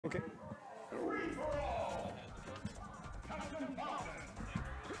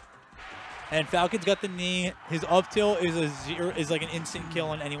And Falcon's got the knee. His up tilt is like an instant kill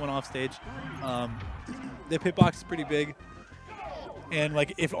on anyone off stage. The hitbox is pretty big. And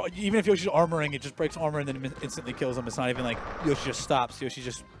like even if Yoshi's armoring, it just breaks armor and then instantly kills him. It's not even like Yoshi just stops. Yoshi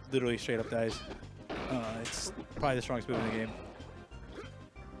just literally straight up dies. It's probably the strongest move in the game.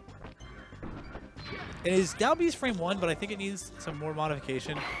 It is down B's frame 1, but I think it needs some more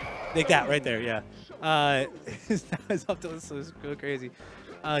modification. Like that right there, yeah. His up tilt is so crazy.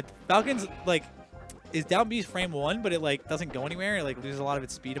 Falcon's like is down B's frame 1, but it like doesn't go anywhere. It like loses a lot of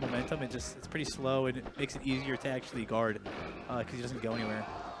its speed and momentum. It's pretty slow, and it makes it easier to actually guard because he doesn't go anywhere.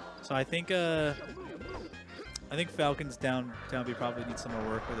 So I think Falcon's down B probably needs some more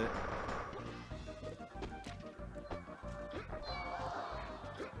work with it.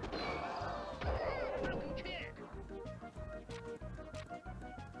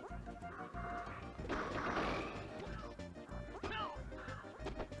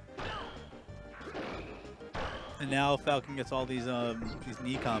 And now Falcon gets all these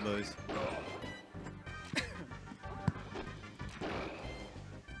knee combos.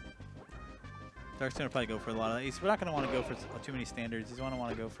 Dark's gonna probably go for a lot of these. We're not gonna want to go for too many standards. He's gonna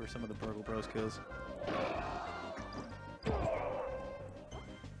want to go for some of the Burgle Bros kills.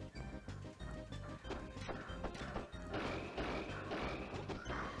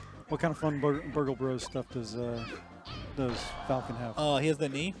 What kind of fun Burgle Bros stuff does Falcon have? He has the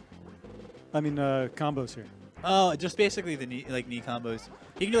knee. I mean, combos here. Oh, just basically the knee, like knee combos.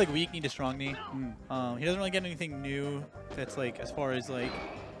 He can do like weak knee to strong knee. He doesn't really get anything new that's like as far as like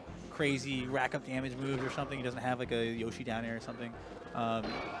crazy rack up damage moves or something. He doesn't have like a Yoshi down air or something.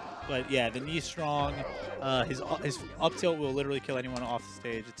 But yeah, the knee's strong. His up tilt will literally kill anyone off the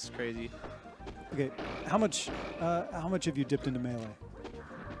stage. It's crazy. Okay, how much have you dipped into melee?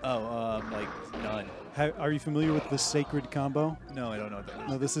 Oh, like none. Are you familiar with the sacred combo? No, I don't know what that is.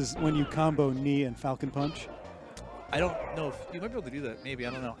 No, this is when you combo knee and Falcon Punch. I don't know if you might be able to do that. Maybe, I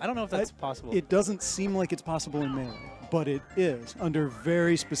don't know. I don't know if that's possible. It doesn't seem like it's possible in melee, but it is under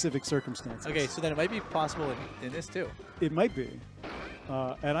very specific circumstances. Okay, so then it might be possible in this too. It might be.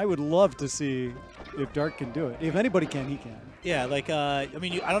 And I would love to see if Dark can do it. If anybody can, he can. Yeah, like, I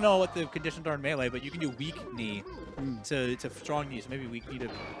mean, I don't know what the conditions are in melee, but you can do weak knee to strong knee, so maybe weak knee to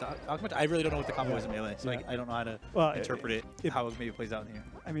Falcon Punch. I really don't know what the combo is in melee, so I don't know how to interpret how it maybe plays out in here.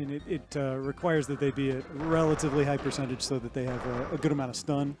 I mean, it requires that they be at relatively high percentage so that they have a good amount of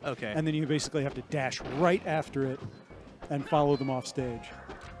stun. Okay. And then you basically have to dash right after it and follow them off stage.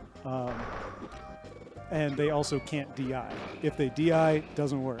 And they also can't DI. If they DI, it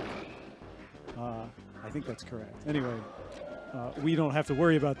doesn't work. I think that's correct. Anyway, we don't have to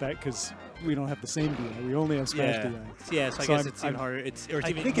worry about that because we don't have the same DI. We only have smash DI. Yeah, so I guess it's even harder. It's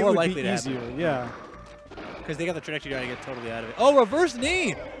even more likely to happen. Yeah. Because they got the trajectory DI to get totally out of it. Oh, reverse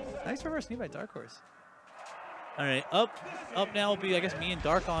knee! Nice reverse knee by Darkhorse. All right, up now will be, I guess, me and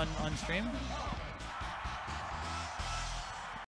Dark on stream.